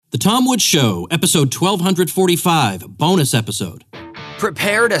The Tom Woods Show, episode 1245, bonus episode.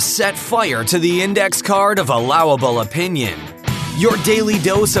 Prepare to set fire to the index card of allowable opinion. Your daily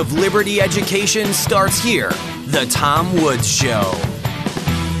dose of liberty education starts here. The Tom Woods Show.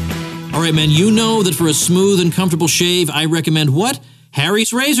 All right, man, you know that for a smooth and comfortable shave, I recommend what?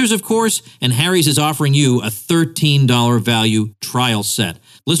 Harry's Razors, of course, and Harry's is offering you a $13 value trial set.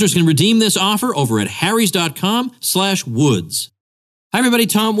 Listeners can redeem this offer over at harrys.com/woods. Hi, everybody.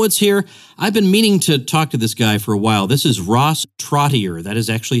 Tom Woods here. I've been meaning to talk to this guy for a while. This is Ross Trottier. That is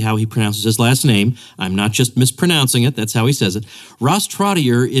actually how he pronounces his last name. I'm not just mispronouncing it. That's how he says it. Ross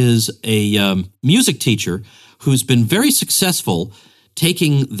Trottier is a music teacher who's been very successful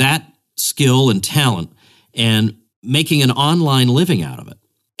taking that skill and talent and making an online living out of it,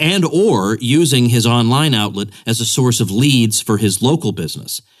 and or using his online outlet as a source of leads for his local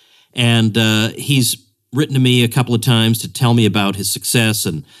business. And he's written to me a couple of times to tell me about his success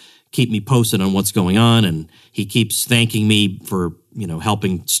and keep me posted on what's going on. And he keeps thanking me for,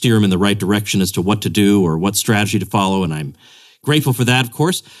 helping steer him in the right direction as to what to do or what strategy to follow. And I'm grateful for that, of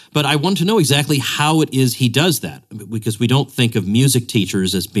course. But I want to know exactly how it is he does that, because we don't think of music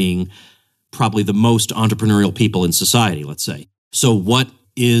teachers as being probably the most entrepreneurial people in society, let's say. So what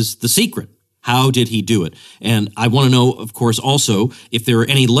is the secret? How did he do it? And I want to know, of course, also if there are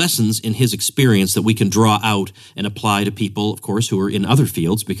any lessons in his experience that we can draw out and apply to people, of course, who are in other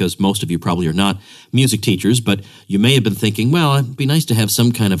fields, because most of you probably are not music teachers, but you may have been thinking, well, it'd be nice to have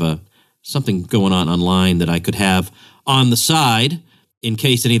some kind of something going on online that I could have on the side in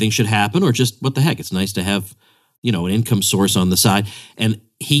case anything should happen, or just what the heck, it's nice to have, an income source on the side. And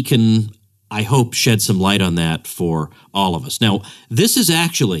he can, I hope, shed some light on that for all of us. Now, this is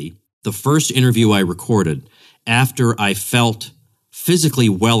actually the first interview I recorded after I felt physically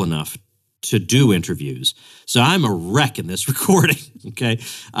well enough to do interviews. So I'm a wreck in this recording, okay?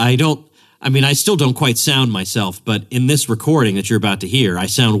 I still don't quite sound myself, but in this recording that you're about to hear, I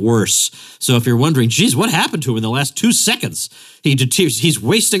sound worse. So if you're wondering, geez, what happened to him in the last 2 seconds? He's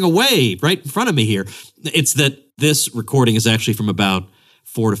wasting away right in front of me here. It's that this recording is actually from about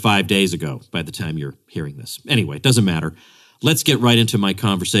 4 to 5 days ago by the time you're hearing this. Anyway, it doesn't matter. Let's get right into my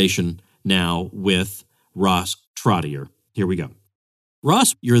conversation now with Ross Trottier. Here we go.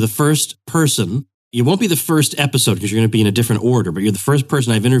 Ross, you're the first person. You won't be the first episode because you're going to be in a different order, but you're the first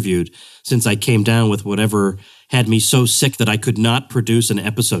person I've interviewed since I came down with whatever had me so sick that I could not produce an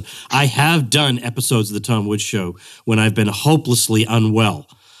episode. I have done episodes of the Tom Woods Show when I've been hopelessly unwell,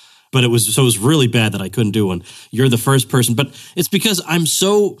 but it was really bad that I couldn't do one. You're the first person, but it's because I'm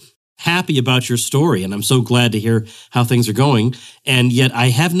so happy about your story, and I'm so glad to hear how things are going. And yet I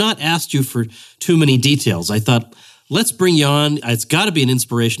have not asked you for too many details. I thought, let's bring you on. It's got to be an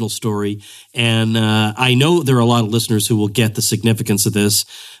inspirational story. And I know there are a lot of listeners who will get the significance of this,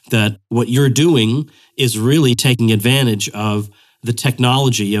 that what you're doing is really taking advantage of the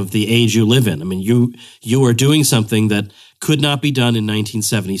technology of the age you live in. I mean, you are doing something that could not be done in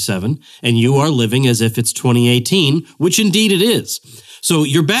 1977, and you are living as if it's 2018, which indeed it is. So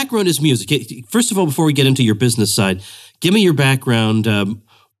your background is music. First of all, before we get into your business side, give me your background.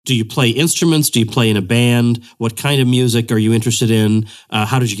 Do you play instruments? Do you play in a band? What kind of music are you interested in?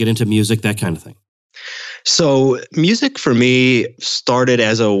 How did you get into music? That kind of thing. So music for me started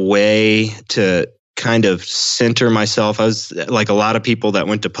as a way to kind of center myself. I was like a lot of people that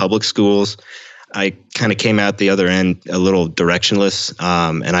went to public schools. I kind of came out the other end a little directionless,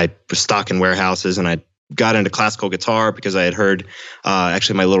 and I was stocking warehouses, and I got into classical guitar because I had heard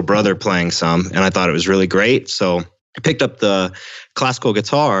actually my little brother playing some, and I thought it was really great. So I picked up the classical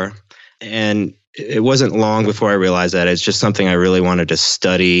guitar, and it wasn't long before I realized that it's just something I really wanted to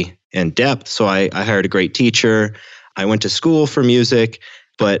study in depth. So I hired a great teacher. I went to school for music,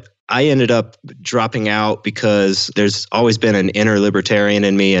 but I ended up dropping out because there's always been an inner libertarian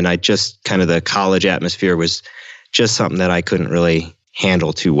in me, and I just kind of the college atmosphere was just something that I couldn't really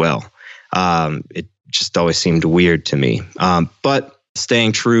handle too well. It just always seemed weird to me. But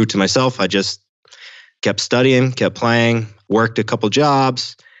staying true to myself, I just kept studying, kept playing, worked a couple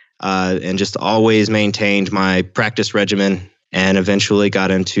jobs, and just always maintained my practice regimen, and eventually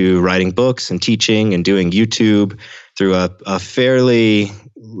got into writing books and teaching and doing YouTube through a fairly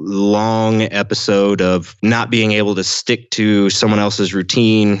long episode of not being able to stick to someone else's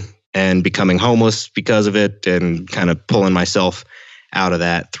routine and becoming homeless because of it, and kind of pulling myself out of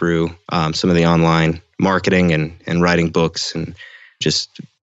that through some of the online marketing and writing books and just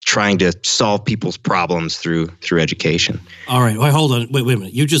trying to solve people's problems through education. All right. Wait, hold on. Wait a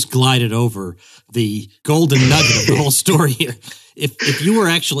minute. You just glided over the golden nugget of the whole story here. If you were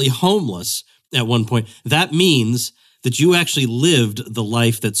actually homeless at one point, that means that you actually lived the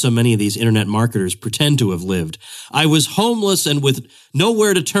life that so many of these internet marketers pretend to have lived. I was homeless and with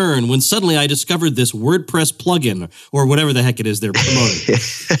nowhere to turn when suddenly I discovered this WordPress plugin or whatever the heck it is they're promoting.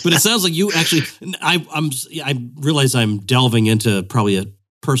 But it sounds like you actually, I realize I'm delving into probably a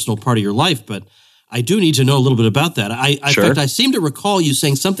personal part of your life, but I do need to know a little bit about that. Sure. In fact, I seem to recall you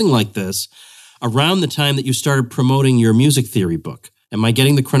saying something like this around the time that you started promoting your music theory book. Am I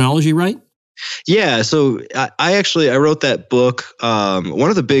getting the chronology right? Yeah, so I wrote that book. One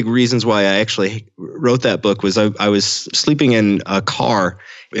of the big reasons why I actually wrote that book was I was sleeping in a car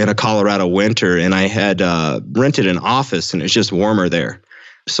in a Colorado winter, and I had rented an office, and it was just warmer there.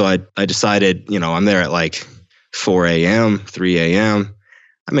 So I decided, I'm there at like 4 a.m., 3 a.m.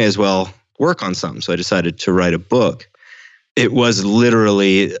 I may as well work on something. So I decided to write a book. It was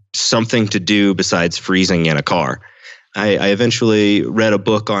literally something to do besides freezing in a car. I eventually read a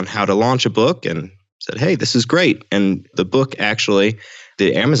book on how to launch a book and said, hey, this is great. And the book actually,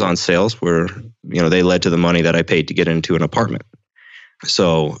 the Amazon sales were, they led to the money that I paid to get into an apartment.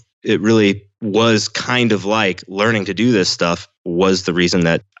 So it really was kind of like learning to do this stuff was the reason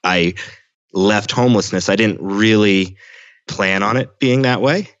that I left homelessness. I didn't really plan on it being that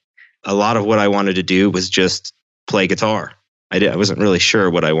way. A lot of what I wanted to do was just play guitar. I wasn't really sure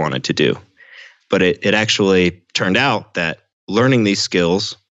what I wanted to do. But it actually turned out that learning these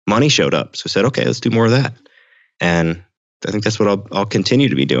skills, money showed up. So I said, okay, let's do more of that. And I think that's what I'll continue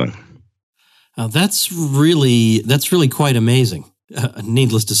to be doing. That's really quite amazing,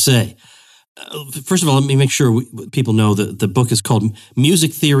 needless to say. First of all, let me make sure people know that the book is called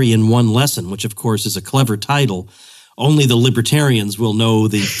Music Theory in One Lesson, which, of course, is a clever title. Only the libertarians will know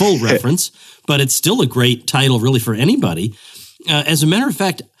the full reference, but it's still a great title, really, for anybody. As a matter of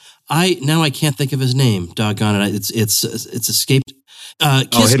fact, I can't think of his name. Doggone it! It's escaped.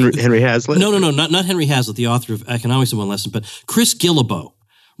 Henry Hazlitt? No, not Henry Hazlitt, the author of Economics in One Lesson, but Chris Guillebeau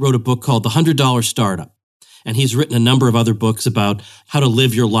wrote a book called The $100 Startup. And he's written a number of other books about how to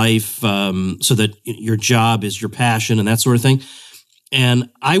live your life so that your job is your passion and that sort of thing. And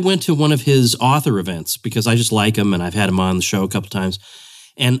I went to one of his author events because I just like him and I've had him on the show a couple times.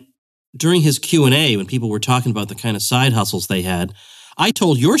 And during his Q&A, when people were talking about the kind of side hustles they had, I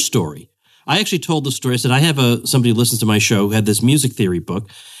told your story. I actually told the story. I said, I have somebody who listens to my show who had this music theory book,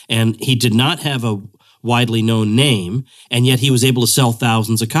 and he did not have a widely known name, and yet he was able to sell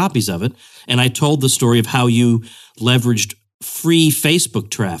thousands of copies of it. And I told the story of how you leveraged free Facebook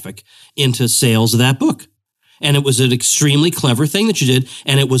traffic into sales of that book. And it was an extremely clever thing that you did.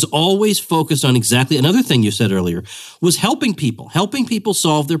 And it was always focused on exactly another thing you said earlier was helping people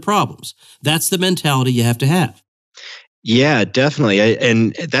solve their problems. That's the mentality you have to have. Yeah, definitely.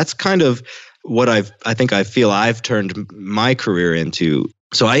 And that's kind of what I feel I've turned my career into.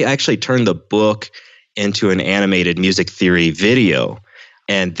 So I actually turned the book into an animated music theory video.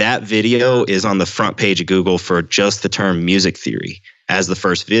 And that video is on the front page of Google for just the term music theory as the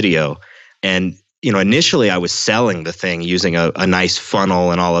first video. And initially I was selling the thing using a nice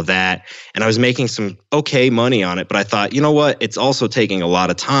funnel and all of that. And I was making some okay money on it. But I thought, you know what? It's also taking a lot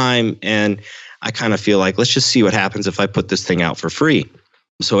of time. And I kind of feel like, let's just see what happens if I put this thing out for free.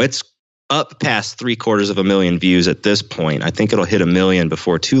 So it's up past 750,000 views at this point. I think it'll hit 1 million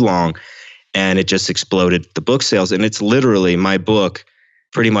before too long. And it just exploded the book sales. And it's literally my book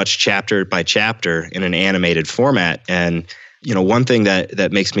pretty much chapter by chapter in an animated format. And one thing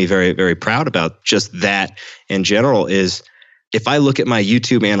that makes me very, very proud about just that in general is if I look at my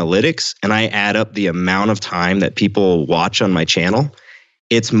YouTube analytics and I add up the amount of time that people watch on my channel,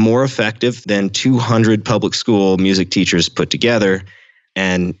 it's more effective than 200 public school music teachers put together.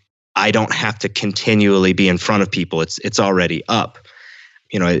 And I don't have to continually be in front of people. It's already up.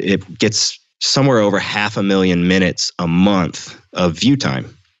 It gets somewhere over 500,000 minutes a month of view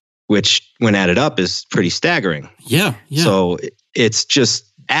time, which when added up is pretty staggering. Yeah. So it's just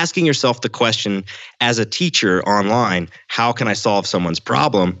asking yourself the question as a teacher online, how can I solve someone's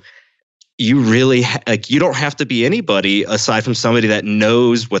problem? You really, you don't have to be anybody aside from somebody that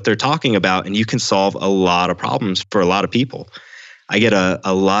knows what they're talking about, and you can solve a lot of problems for a lot of people. I get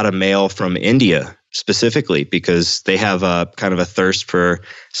a lot of mail from India specifically because they have a kind of a thirst for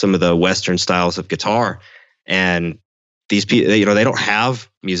some of the Western styles of guitar. And these people, they don't have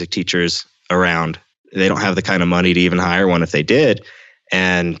music teachers around. They don't have the kind of money to even hire one if they did.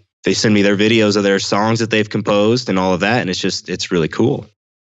 And they send me their videos of their songs that they've composed and all of that. And it's really cool.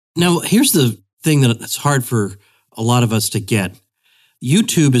 Now, here's the thing that it's hard for a lot of us to get.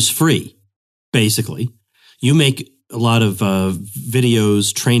 YouTube is free, basically. You make a lot of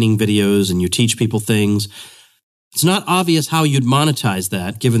videos, training videos, and you teach people things. It's not obvious how you'd monetize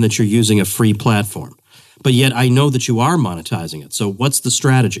that, given that you're using a free platform. but yet I know that you are monetizing it. So what's the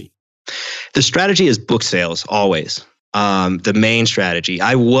strategy? The strategy is book sales, always. The main strategy.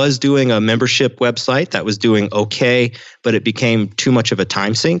 I was doing a membership website that was doing okay, but it became too much of a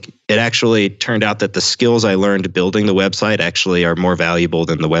time sink. It actually turned out that the skills I learned building the website actually are more valuable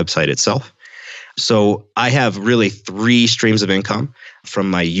than the website itself. So I have really 3 streams of income from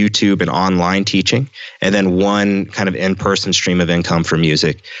my YouTube and online teaching, and then 1 kind of in-person stream of income for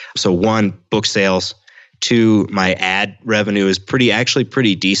music. So 1, book sales. 2, my ad revenue is pretty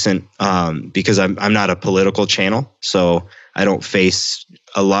decent because I'm not a political channel, so I don't face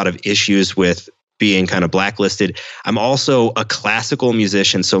a lot of issues with being kind of blacklisted. I'm also a classical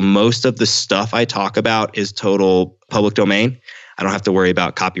musician, so most of the stuff I talk about is total public domain. I don't have to worry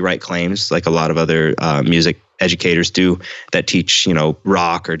about copyright claims like a lot of other music educators do that teach,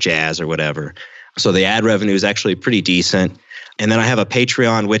 rock or jazz or whatever. So the ad revenue is actually pretty decent. And then I have a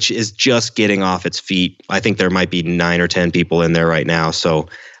Patreon, which is just getting off its feet. I think there might be 9 or 10 people in there right now. So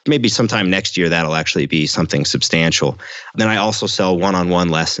maybe sometime next year, that'll actually be something substantial. Then I also sell one-on-one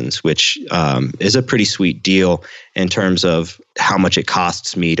lessons, which is a pretty sweet deal in terms of how much it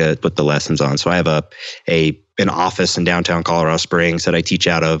costs me to put the lessons on. So I have an office in downtown Colorado Springs that I teach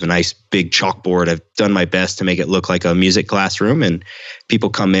out of, a nice big chalkboard. I've done my best to make it look like a music classroom, and people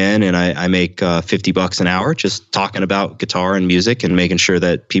come in and I make $50 an hour just talking about guitar and music and making sure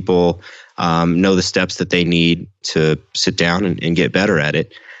that people know the steps that they need to sit down and get better at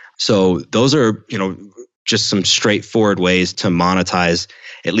it. So those are, just some straightforward ways to monetize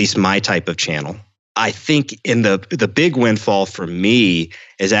at least my type of channel. I think in the big windfall for me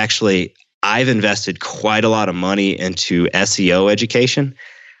is actually I've invested quite a lot of money into SEO education.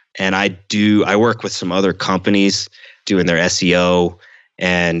 And I work with some other companies doing their SEO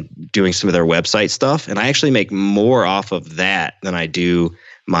and doing some of their website stuff. And I actually make more off of that than I do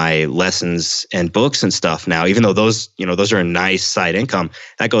my lessons and books and stuff now, even though those are a nice side income.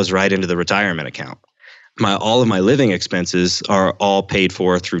 That goes right into the retirement account. All of my living expenses are all paid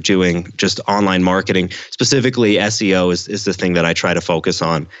for through doing just online marketing. Specifically, SEO is the thing that I try to focus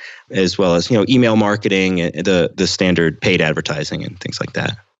on, as well as email marketing, the standard paid advertising and things like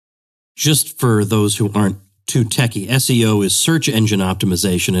that. Just for those who aren't too techie, SEO is search engine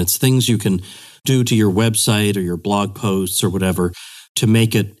optimization. It's things you can do to your website or your blog posts or whatever to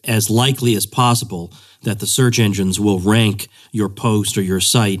make it as likely as possible that the search engines will rank your post or your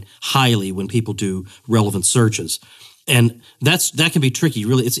site highly when people do relevant searches. And that can be tricky,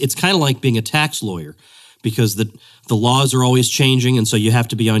 really. It's kind of like being a tax lawyer, because the laws are always changing, and so you have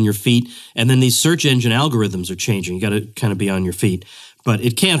to be on your feet. And then these search engine algorithms are changing. You got to kind of be on your feet. But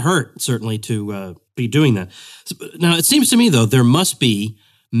it can't hurt, certainly, to be doing that. Now, it seems to me, though, there must be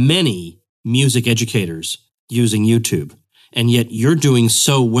many music educators using YouTube, and yet you're doing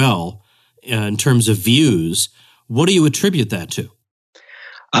so well in terms of views. What do you attribute that to?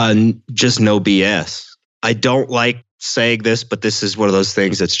 Just no BS. I don't like saying this, but this is one of those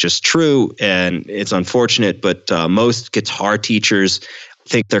things that's just true, and it's unfortunate, but most guitar teachers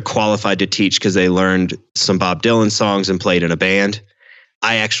think they're qualified to teach because they learned some Bob Dylan songs and played in a band.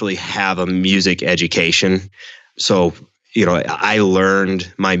 I actually have a music education. So, I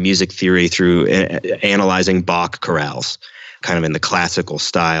learned my music theory through analyzing Bach chorales, kind of in the classical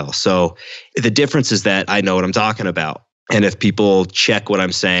style. So the difference is that I know what I'm talking about. And if people check what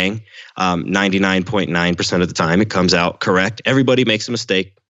I'm saying, 99.9% of the time, it comes out correct. Everybody makes a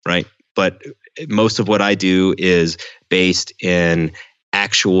mistake, right? But most of what I do is based in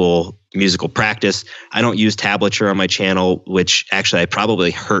actual musical practice. I don't use tablature on my channel, which actually I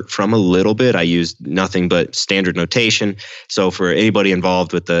probably hurt from a little bit. I use nothing but standard notation. So for anybody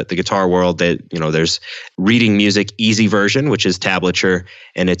involved with the guitar world, there's reading music easy version, which is tablature,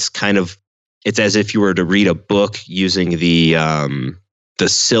 and it's as if you were to read a book using the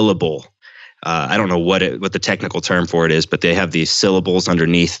syllable. I don't know what the technical term for it is, but they have these syllables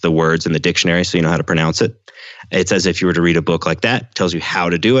underneath the words in the dictionary, so you know how to pronounce it. It's as if you were to read a book like that. It tells you how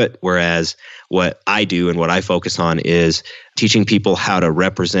to do it. Whereas what I do and what I focus on is teaching people how to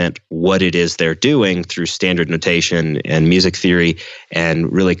represent what it is they're doing through standard notation and music theory,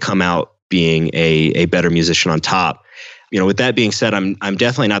 and really come out being a better musician on top. With that being said, I'm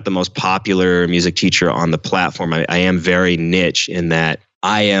definitely not the most popular music teacher on the platform. I am very niche in that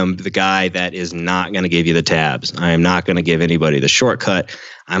I am the guy that is not going to give you the tabs. I am not going to give anybody the shortcut.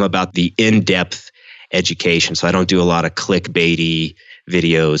 I'm about the in-depth education. So I don't do a lot of clickbaity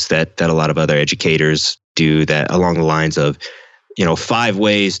videos that a lot of other educators do, that along the lines of, 5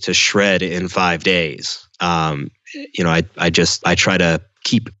 ways to shred in 5 days. I try to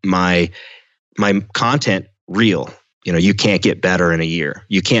keep my content real. You can't get better in a year.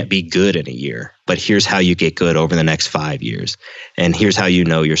 You can't be good in a year, but here's how you get good over the next 5 years. And here's how you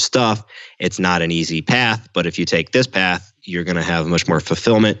know your stuff. It's not an easy path, but if you take this path, you're going to have much more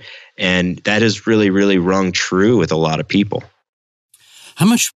fulfillment. And that has really, really rung true with a lot of people. How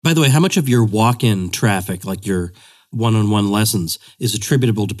much of your walk-in traffic, like your one-on-one lessons, is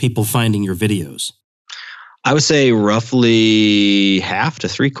attributable to people finding your videos? I would say roughly half to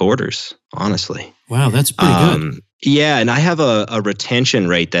 3/4, honestly. Wow, that's pretty good. Yeah, and I have a retention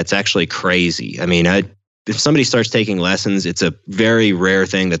rate that's actually crazy. I mean, if somebody starts taking lessons, it's a very rare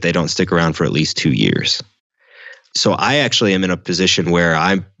thing that they don't stick around for at least 2 years. So I actually am in a position where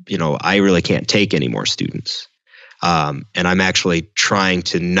I really can't take any more students. And I'm actually trying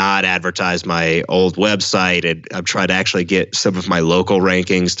to not advertise my old website, and I'm trying to actually get some of my local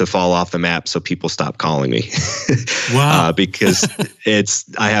rankings to fall off the map so people stop calling me. Wow. Because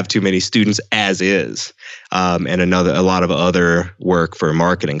I have too many students as is, and a lot of other work for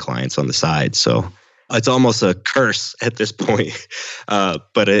marketing clients on the side. So it's almost a curse at this point,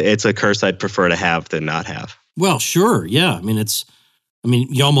 but it's a curse I'd prefer to have than not have. Well, sure. Yeah. I mean,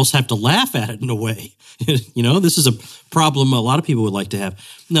 you almost have to laugh at it in a way. This is a problem a lot of people would like to have.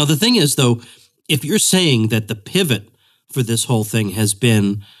 Now, the thing is, though, if you're saying that the pivot for this whole thing has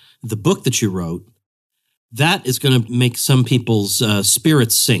been the book that you wrote, that is going to make some people's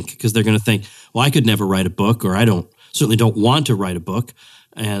spirits sink, because they're going to think, well, I could never write a book, or I certainly don't want to write a book.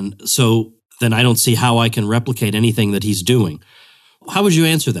 And so then I don't see how I can replicate anything that he's doing. How would you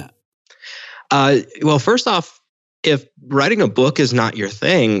answer that? Well, first off, if writing a book is not your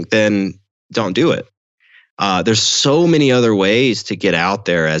thing, then don't do it. There's so many other ways to get out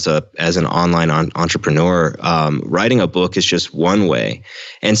there as an online entrepreneur. Writing a book is just one way.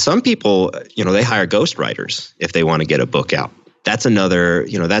 And some people, they hire ghostwriters if they want to get a book out. That's another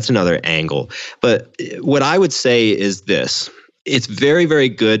angle. But what I would say is this. It's very, very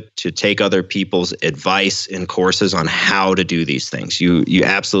good to take other people's advice in courses on how to do these things. You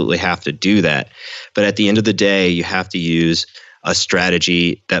absolutely have to do that. But at the end of the day, you have to use a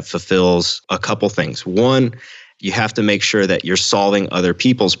strategy that fulfills a couple things. One, you have to make sure that you're solving other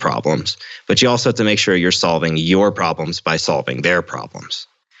people's problems, but you also have to make sure you're solving your problems by solving their problems,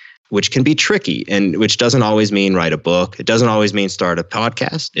 which can be tricky, and which doesn't always mean write a book. It doesn't always mean start a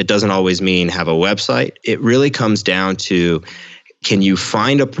podcast. It doesn't always mean have a website. It really comes down to, can you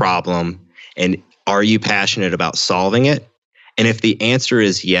find a problem, and are you passionate about solving it? And if the answer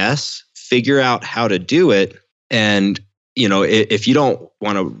is yes, figure out how to do it. And if you don't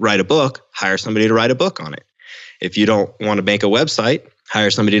want to write a book, hire somebody to write a book on it. If you don't want to make a website,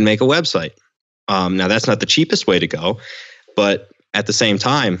 hire somebody to make a website. Now, that's not the cheapest way to go, but at the same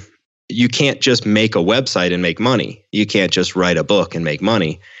time, you can't just make a website and make money. You can't just write a book and make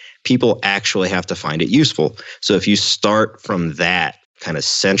money. People actually have to find it useful. So if you start from that kind of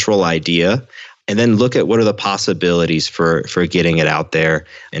central idea, and then look at what are the possibilities for getting it out there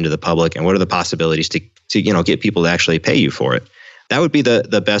into the public, and what are the possibilities to get people to actually pay you for it. That would be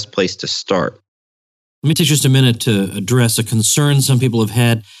the best place to start. Let me take just a minute to address a concern some people have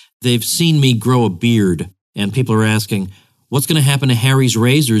had. They've seen me grow a beard, and people are asking, what's going to happen to Harry's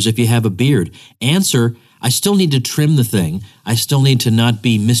razors if you have a beard? Answer, I still need to trim the thing. I still need to not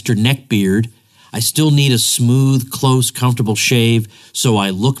be Mr. Neckbeard. I still need a smooth, close, comfortable shave so I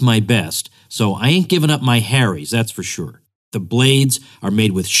look my best. So I ain't giving up my Harry's, that's for sure. The blades are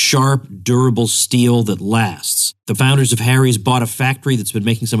made with sharp, durable steel that lasts. The founders of Harry's bought a factory that's been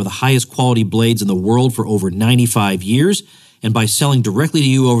making some of the highest quality blades in the world for over 95 years, and by selling directly to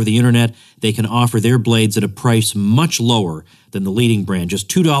you over the internet, they can offer their blades at a price much lower than the leading brand, just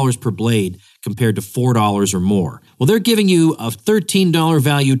 $2 per blade compared to $4 or more. Well, they're giving you a $13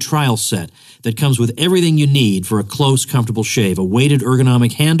 value trial set that comes with everything you need for a close, comfortable shave: a weighted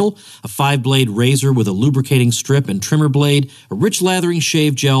ergonomic handle, a 5-blade razor with a lubricating strip and trimmer blade, a rich lathering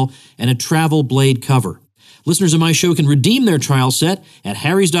shave gel, and a travel blade cover. Listeners of my show can redeem their trial set at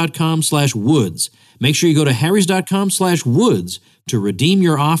harrys.com/woods. Make sure you go to harrys.com/woods to redeem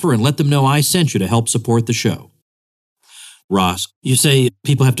your offer and let them know I sent you to help support the show. Ross, you say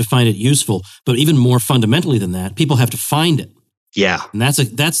people have to find it useful, but even more fundamentally than that, people have to find it. Yeah. And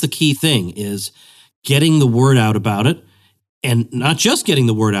that's the key thing, is getting the word out about it, and not just getting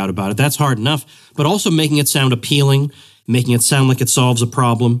the word out about it. That's hard enough, but also making it sound appealing, making it sound like it solves a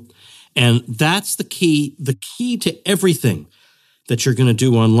problem. And that's the key. The key to everything that you're going to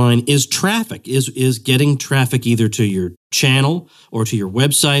do online is traffic, is getting traffic either to your channel or to your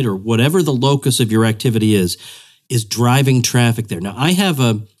website or whatever the locus of your activity is driving traffic there. Now, I have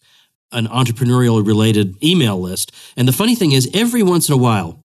an entrepreneurial related email list. And the funny thing is, every once in a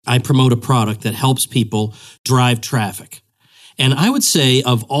while, I promote a product that helps people drive traffic. And I would say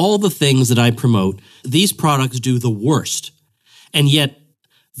of all the things that I promote, these products do the worst. And yet,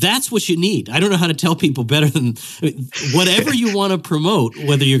 that's what you need. I don't know how to tell people better than whatever you want to promote,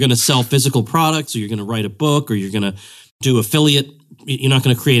 whether you're going to sell physical products or you're going to write a book or you're going to do affiliate. You're not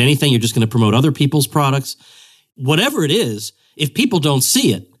going to create anything. You're just going to promote other people's products. Whatever it is, if people don't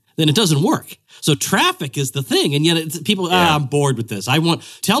see it, then it doesn't work. So traffic is the thing. And yet people, I'm bored with this.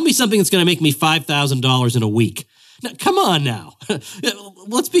 Tell me something that's going to make me $5,000 in a week. Now, come on now.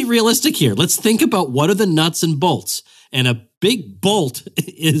 Let's be realistic here. Let's think about what are the nuts and bolts. And a big bolt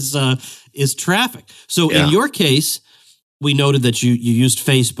is traffic. So in your case, we noted that you used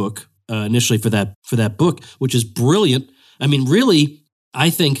Facebook initially for that book, which is brilliant. I mean, really,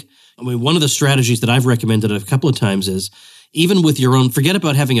 one of the strategies that I've recommended a couple of times is even with your own, forget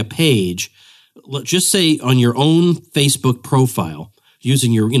about having a page. Just say on your own Facebook profile,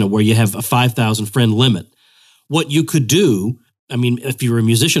 using your, where you have a 5,000 friend limit, what you could do. I mean, if you were a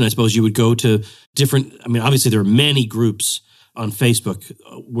musician, I suppose you would go to different, obviously there are many groups on Facebook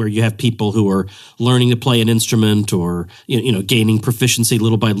where you have people who are learning to play an instrument or, gaining proficiency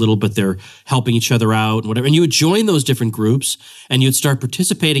little by little, but they're helping each other out and whatever. And you would join those different groups and you'd start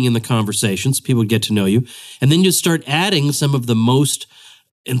participating in the conversations. People would get to know you. And then you'd start adding some of the most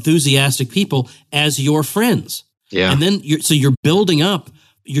enthusiastic people as your friends. Yeah. And then you're building up.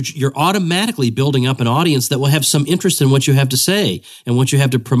 You're automatically building up an audience that will have some interest in what you have to say and what you have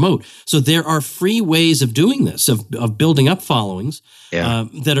to promote. So there are free ways of doing this, of building up followings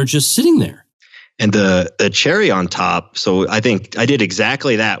that are just sitting there. And the cherry on top, so I think I did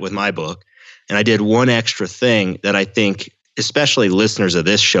exactly that with my book. And I did one extra thing that I think especially listeners of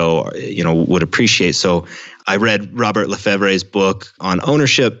this show, would appreciate. So I read Robert Lefebvre's book on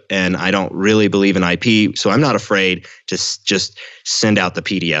ownership, and I don't really believe in IP, so I'm not afraid to just send out the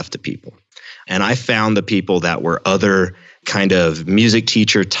PDF to people. And I found the people that were other kind of music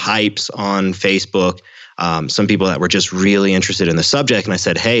teacher types on Facebook, some people that were just really interested in the subject. And I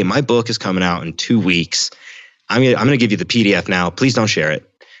said, hey, my book is coming out in 2 weeks. I'm going to give you the PDF now. Please don't share it.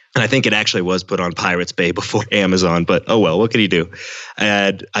 And I think it actually was put on Pirates Bay before Amazon, but oh well, what could he do?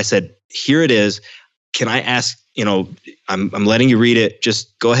 And I said, here it is. Can I ask, I'm letting you read it.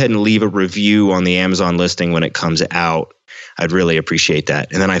 Just go ahead and leave a review on the Amazon listing when it comes out. I'd really appreciate that.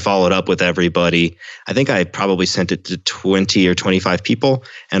 And then I followed up with everybody. I think I probably sent it to 20 or 25 people,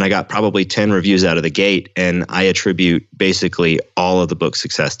 and I got probably 10 reviews out of the gate. And I attribute basically all of the book's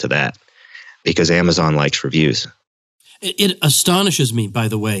success to that because Amazon likes reviews. It astonishes me, by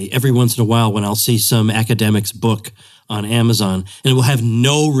the way, every once in a while when I'll see some academic's book on Amazon and it will have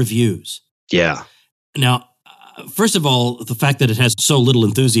no reviews. Yeah. Now, first of all, the fact that it has so little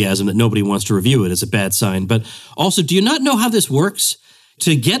enthusiasm that nobody wants to review it is a bad sign. But also, do you not know how this works?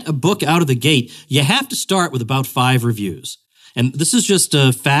 To get a book out of the gate, you have to start with about 5 reviews. And this is just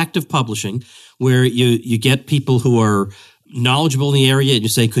a fact of publishing where you get people who are knowledgeable in the area and you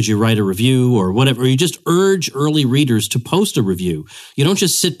say, could you write a review or whatever? Or you just urge early readers to post a review. You don't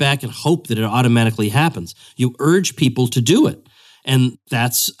just sit back and hope that it automatically happens. You urge people to do it. And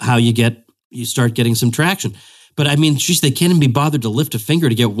that's how you start getting some traction. But geez, they can't even be bothered to lift a finger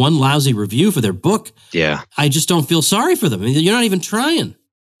to get one lousy review for their book. Yeah. I just don't feel sorry for them. You're not even trying.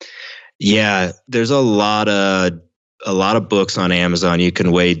 Yeah. There's a lot of books on Amazon you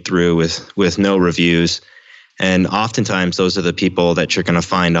can wade through with no reviews. And oftentimes those are the people that you're going to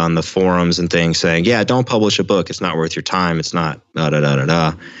find on the forums and things saying, yeah, don't publish a book. It's not worth your time. It's not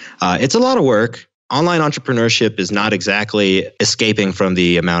it's a lot of work. Online entrepreneurship is not exactly escaping from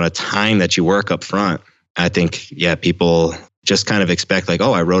the amount of time that you work up front. I think, people just kind of expect like,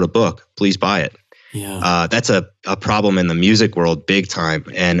 oh, I wrote a book. Please buy it. Yeah. That's a problem in the music world big time.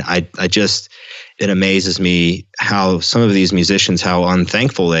 And it amazes me how some of these musicians, how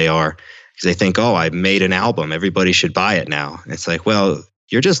unthankful they are. They think, oh, I made an album. Everybody should buy it now. It's like, well,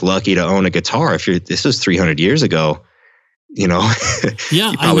 you're just lucky to own a guitar. This was 300 years ago, Yeah,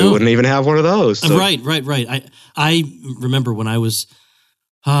 you probably wouldn't even have one of those. So. Right. I remember when I was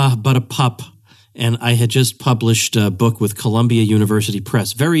but a pup, and I had just published a book with Columbia University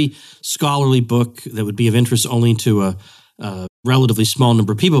Press, very scholarly book that would be of interest only to a relatively small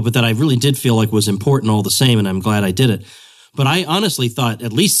number of people, but that I really did feel like was important all the same, and I'm glad I did it. But I honestly thought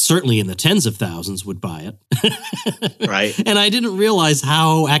at least certainly in the tens of thousands would buy it. Right. And I didn't realize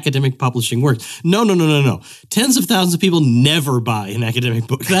how academic publishing works. No. Tens of thousands of people never buy an academic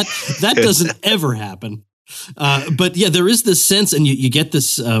book. That doesn't ever happen. But yeah, there is this sense, and you get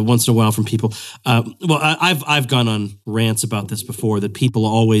this once in a while from people. I've gone on rants about this before, that people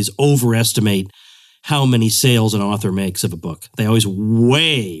always overestimate how many sales an author makes of a book. They always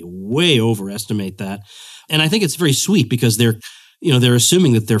way way overestimate that. And I think it's very sweet because they're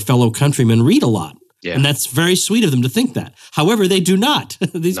assuming that their fellow countrymen read a lot. Yeah. And that's very sweet of them to think that. However, they do not.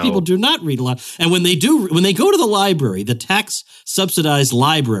 These people do not read a lot. And when they go to the library, the tax-subsidized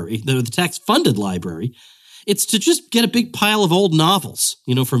library, the tax-funded library, it's to just get a big pile of old novels,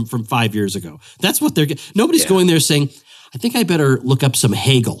 from 5 years ago. That's what they're getting. Nobody's going there saying, I think I better look up some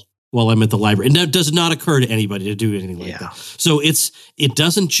Hegel while I'm at the library. And that does not occur to anybody to do anything like that. So it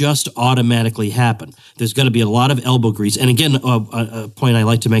doesn't just automatically happen. There's got to be a lot of elbow grease. And again, a point I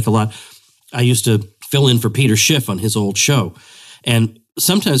like to make a lot, I used to fill in for Peter Schiff on his old show. And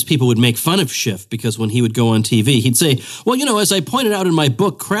sometimes people would make fun of Schiff because when he would go on TV, he'd say, well, as I pointed out in my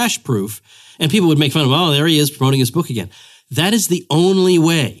book, Crash Proof, and people would make fun of him, oh, there he is promoting his book again. That is the only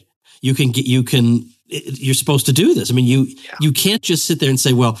way you're supposed to do this. I mean, you can't just sit there and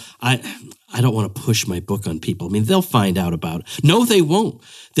say, well, I don't want to push my book on people. I mean, they'll find out about it. No, they won't.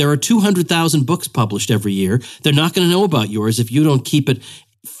 There are 200,000 books published every year. They're not going to know about yours if you don't keep it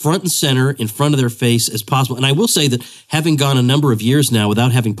front and center in front of their face as possible. And I will say that having gone a number of years now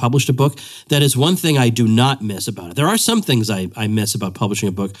without having published a book, that is one thing I do not miss about it. There are some things I miss about publishing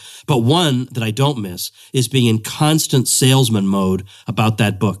a book, but one that I don't miss is being in constant salesman mode about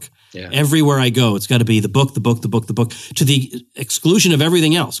that book. Yeah. Everywhere I go, it's got to be the book, to the exclusion of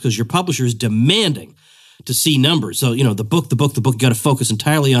everything else, because your publisher is demanding to see numbers. So, the book, you got to focus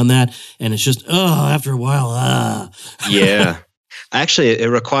entirely on that. And it's just, after a while, Yeah. Actually, it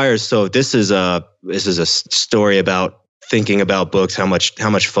requires. So this is a story about thinking about books. How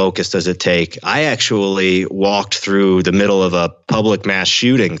much focus does it take? I actually walked through the middle of a public mass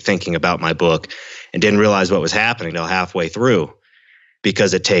shooting thinking about my book, and didn't realize what was happening till halfway through,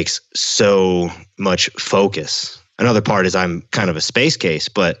 because it takes so much focus. Another part is I'm kind of a space case,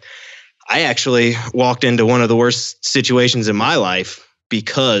 but I actually walked into one of the worst situations in my life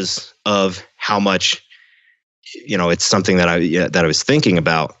because of how much. It's something that I was thinking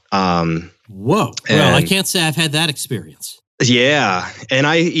about. Whoa! Well, I can't say I've had that experience. Yeah, and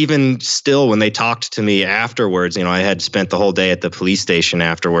I even still, when they talked to me afterwards, I had spent the whole day at the police station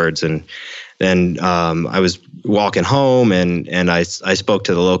afterwards, and then I was walking home, and I spoke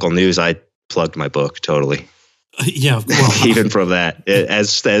to the local news. I plugged my book totally. Yeah, well, even from that,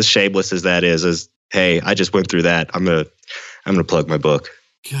 as shameless as that is, hey, I just went through that. I'm gonna plug my book.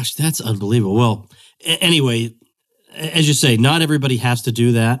 Gosh, that's unbelievable. Well, anyway, as you say, not everybody has to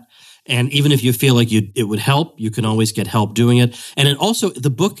do that. And even if you feel like it would help, you can always get help doing it. And it also, the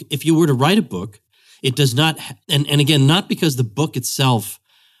book, if you were to write a book, it does not, and again, not because the book itself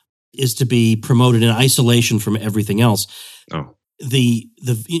is to be promoted in isolation from everything else. Oh. You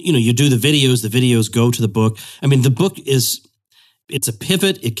do the videos go to the book. I mean, the book it's a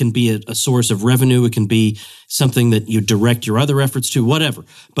pivot. It can be a source of revenue. It can be something that you direct your other efforts to, whatever.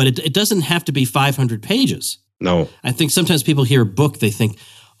 But it doesn't have to be 500 pages. No. I think sometimes people hear a book, they think,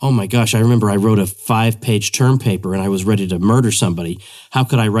 oh my gosh, I remember I wrote a 5-page term paper and I was ready to murder somebody. How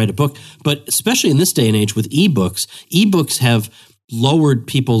could I write a book? But especially in this day and age with ebooks have lowered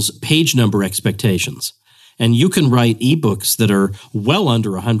people's page number expectations. And you can write ebooks that are well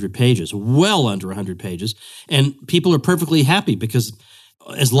under 100 pages, and people are perfectly happy because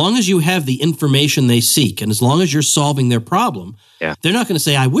as long as you have the information they seek and as long as you're solving their problem, they're not going to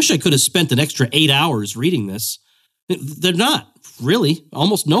say, I wish I could have spent an extra 8 hours reading this. They're not. Really,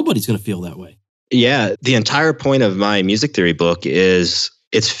 almost nobody's going to feel that way. Yeah, the entire point of my music theory book is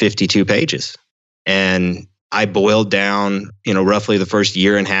it's 52 pages. And I boiled down, roughly the first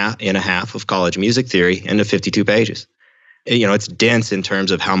year and a half of college music theory into 52 pages. It's dense in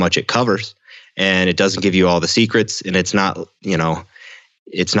terms of how much it covers, and it doesn't give you all the secrets, and it's not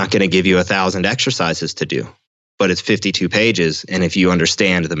going to give you 1,000 exercises to do, but it's 52 pages. And if you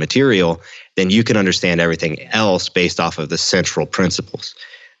understand the material, then you can understand everything else based off of the central principles.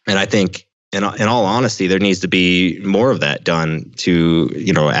 And I think, in all honesty, there needs to be more of that done to,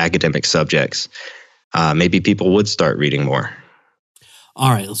 academic subjects. Maybe people would start reading more.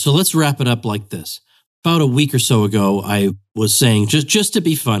 All right, so let's wrap it up like this. About a week or so ago, I was saying, just to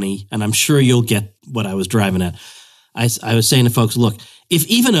be funny, and I'm sure you'll get what I was driving at, I was saying to folks, look, if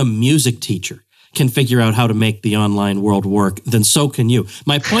even a music teacher can figure out how to make the online world work, then so can you.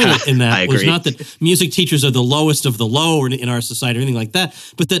 My point in that was not that music teachers are the lowest of the low in our society or anything like that,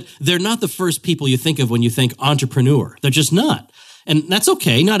 but that they're not the first people you think of when you think entrepreneur. They're just not. And that's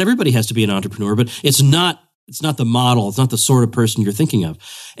okay. Not everybody has to be an entrepreneur, but it's not the model. It's not the sort of person you're thinking of.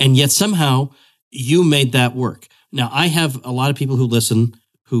 And yet somehow you made that work. Now, I have a lot of people who listen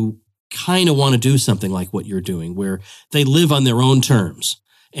who kind of want to do something like what you're doing, where they live on their own terms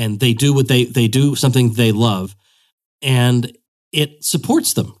and they do what they do something they love. And it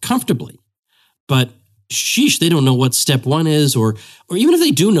supports them comfortably. But sheesh, they don't know what step one is, or even if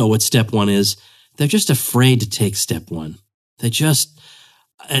they do know what step one is, they're just afraid to take step one. They just,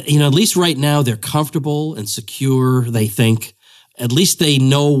 at least right now, they're comfortable and secure, they think. At least they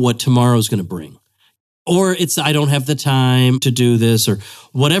know what tomorrow's going to bring. Or it's, I don't have the time to do this, or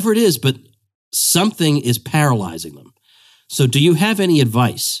whatever it is, but something is paralyzing them. So do you have any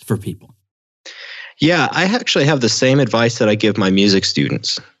advice for people? Yeah, I actually have the same advice that I give my music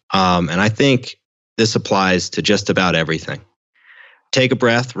students. And I think this applies to just about everything. Take a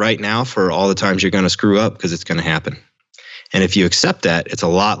breath right now for all the times you're going to screw up, because it's going to happen. And if you accept that, it's a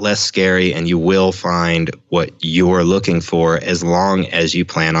lot less scary, and you will find what you're looking for, as long as you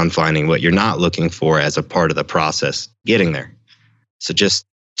plan on finding what you're not looking for as a part of the process getting there. So just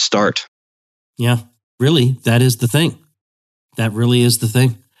start. Yeah, really, that is the thing. That really is the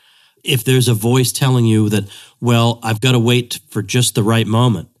thing. If there's a voice telling you that, well, I've got to wait for just the right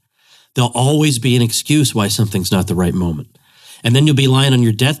moment, there'll always be an excuse why something's not the right moment. And then you'll be lying on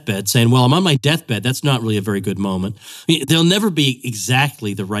your deathbed saying, well, I'm on my deathbed. That's not really a very good moment. There'll never be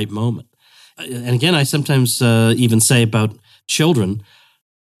exactly the right moment. And again, I sometimes even say about children,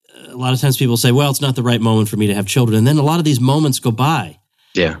 a lot of times people say, well, it's not the right moment for me to have children. And then a lot of these moments go by.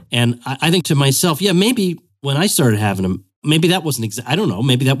 Yeah. And I think to myself, yeah, maybe when I started having them, maybe that wasn't, I don't know,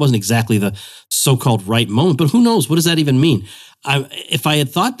 maybe that wasn't exactly the so-called right moment, but who knows? What does that even mean? If I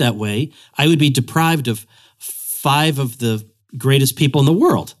had thought that way, I would be deprived of 5 of the greatest people in the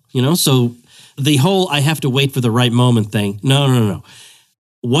world, So the whole I have to wait for the right moment thing, no.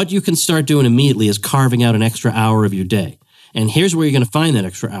 What you can start doing immediately is carving out an extra hour of your day. And here's where you're going to find that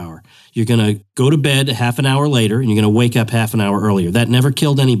extra hour. You're going to go to bed half an hour later, and you're going to wake up half an hour earlier. That never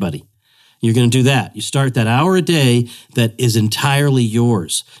killed anybody. You're going to do that. You start that hour a day that is entirely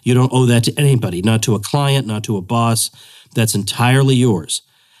yours. You don't owe that to anybody, not to a client, not to a boss. That's entirely yours.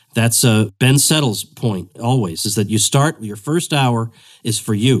 That's Ben Settle's point always, is that you start, your first hour is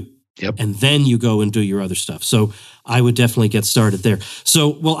for you. Yep. And then you go and do your other stuff. So I would definitely get started there.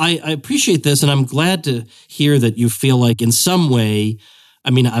 So, well, I appreciate this, and I'm glad to hear that you feel like in some way,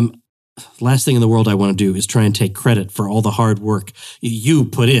 last thing in the world I want to do is try and take credit for all the hard work you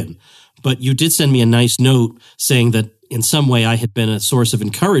put in. But you did send me a nice note saying that in some way I had been a source of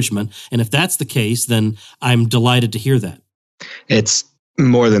encouragement. And if that's the case, then I'm delighted to hear that. It's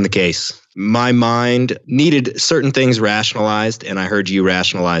more than the case. My mind needed certain things rationalized, and I heard you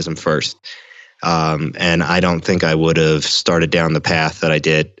rationalize them first. And I don't think I would have started down the path that I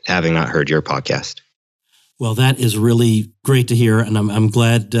did having not heard your podcast. Well, that is really great to hear, and I'm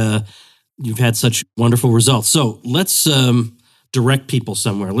glad you've had such wonderful results. So let's direct people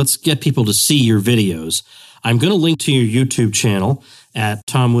somewhere. Let's get people to see your videos. I'm going to link to your YouTube channel at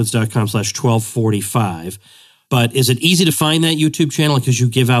tomwoods.com/1245. But is it easy to find that YouTube channel because you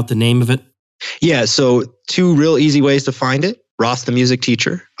give out the name of it? Yeah, so 2 real easy ways to find it. Ross the Music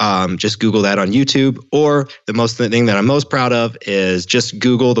Teacher. Just Google that on YouTube. Or the thing that I'm most proud of is just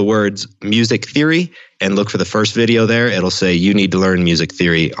Google the words music theory and look for the first video there. It'll say you need to learn music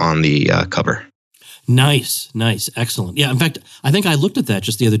theory on the cover. Nice. Excellent. Yeah, in fact, I think I looked at that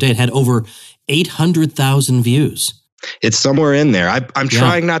just the other day. It had over 800,000 views. It's somewhere in there. I'm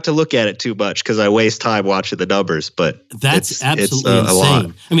trying not to look at it too much because I waste time watching the numbers, but that's absolutely insane. A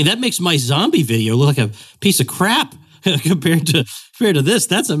lot. That makes my zombie video look like a piece of crap compared to this.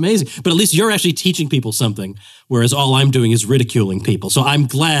 That's amazing. But at least you're actually teaching people something, whereas all I'm doing is ridiculing people. So I'm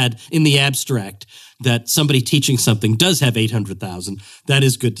glad in the abstract that somebody teaching something does have 800,000. That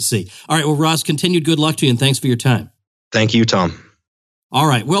is good to see. All right. Well, Ross, continued good luck to you, and thanks for your time. Thank you, Tom. All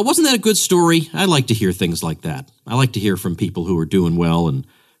right. Well, wasn't that a good story? I like to hear things like that. I like to hear from people who are doing well and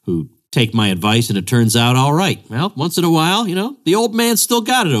who take my advice and it turns out all right. Well, once in a while, the old man's still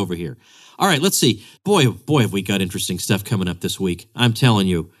got it over here. All right, let's see. Boy, have we got interesting stuff coming up this week. I'm telling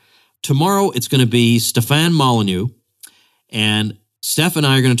you. Tomorrow, it's going to be Stefan Molyneux, and Steph and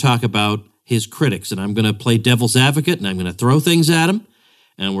I are going to talk about his critics, and I'm going to play devil's advocate, and I'm going to throw things at him,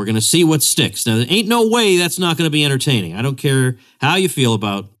 and we're going to see what sticks. Now, there ain't no way that's not going to be entertaining. I don't care how you feel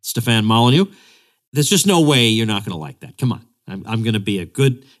about Stefan Molyneux. There's just no way you're not going to like that. Come on. I'm going to be a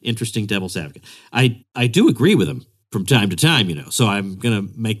good, interesting devil's advocate. I do agree with him from time to time, so I'm going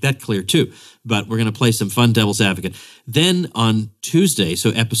to make that clear too. But we're going to play some fun devil's advocate. Then on Tuesday,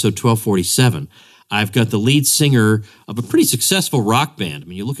 so episode 1247, I've got the lead singer of a pretty successful rock band.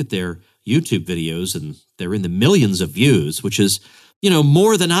 You look at their YouTube videos and they're in the millions of views, which is,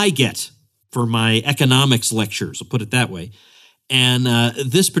 more than I get for my economics lectures, I'll put it that way. And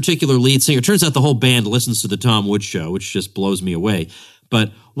this particular lead singer, turns out the whole band listens to the Tom Woods Show, which just blows me away.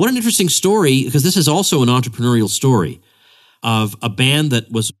 But what an interesting story, because this is also an entrepreneurial story. of a band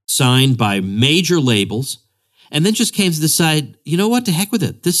that was signed by major labels and then just came to decide, you know what, to heck with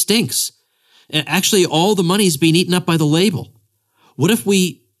it. This stinks. And actually, all the money's being eaten up by the label. What if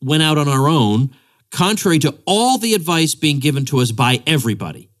we went out on our own, contrary to all the advice being given to us by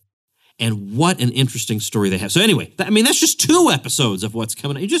everybody? And what an interesting story they have. So anyway, that's just 2 episodes of what's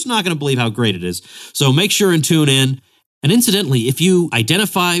coming up. You're just not going to believe how great it is. So make sure and tune in. And incidentally, if you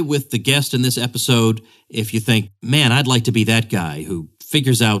identify with the guest in this episode, if you think, man, I'd like to be that guy who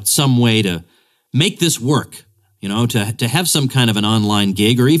figures out some way to make this work, to have some kind of an online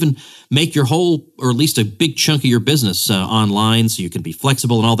gig, or even make your whole, or at least a big chunk of your business online so you can be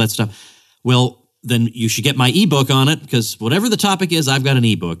flexible and all that stuff, well, then you should get my ebook on it, because whatever the topic is, I've got an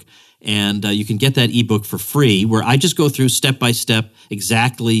ebook. And you can get that ebook for free, where I just go through step by step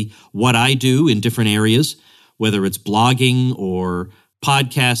exactly what I do in different areas, whether it's blogging or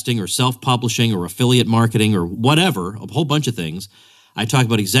podcasting or self-publishing or affiliate marketing or whatever, a whole bunch of things. I talk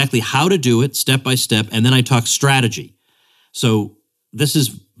about exactly how to do it step by step, and then I talk strategy. So this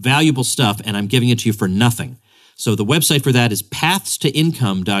is valuable stuff, and I'm giving it to you for nothing. So the website for that is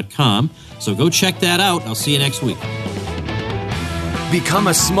pathstoincome.com. So go check that out. I'll see you next week. Become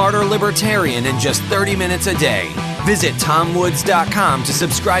a smarter libertarian in just 30 minutes a day. Visit TomWoods.com to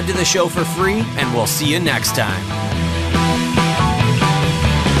subscribe to the show for free, and we'll see you next time.